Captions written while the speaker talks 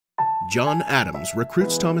John Adams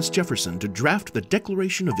recruits Thomas Jefferson to draft the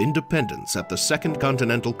Declaration of Independence at the Second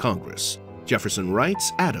Continental Congress. Jefferson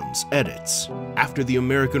writes, Adams edits. After the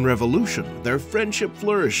American Revolution, their friendship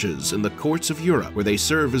flourishes in the courts of Europe, where they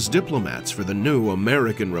serve as diplomats for the new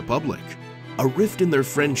American Republic. A rift in their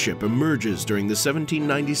friendship emerges during the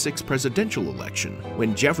 1796 presidential election,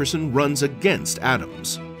 when Jefferson runs against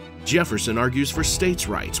Adams. Jefferson argues for states'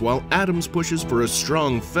 rights, while Adams pushes for a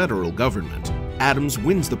strong federal government. Adams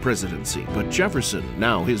wins the presidency, but Jefferson,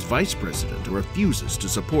 now his vice president, refuses to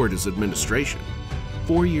support his administration.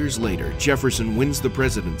 4 years later, Jefferson wins the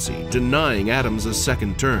presidency, denying Adams a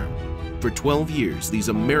second term. For 12 years, these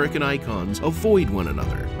American icons avoid one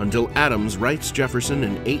another until Adams writes Jefferson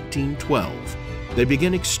in 1812. They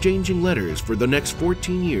begin exchanging letters for the next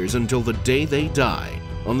 14 years until the day they die.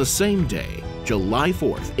 On the same day, July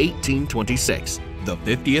 4th, 1826, the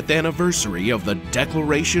 50th anniversary of the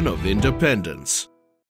Declaration of Independence.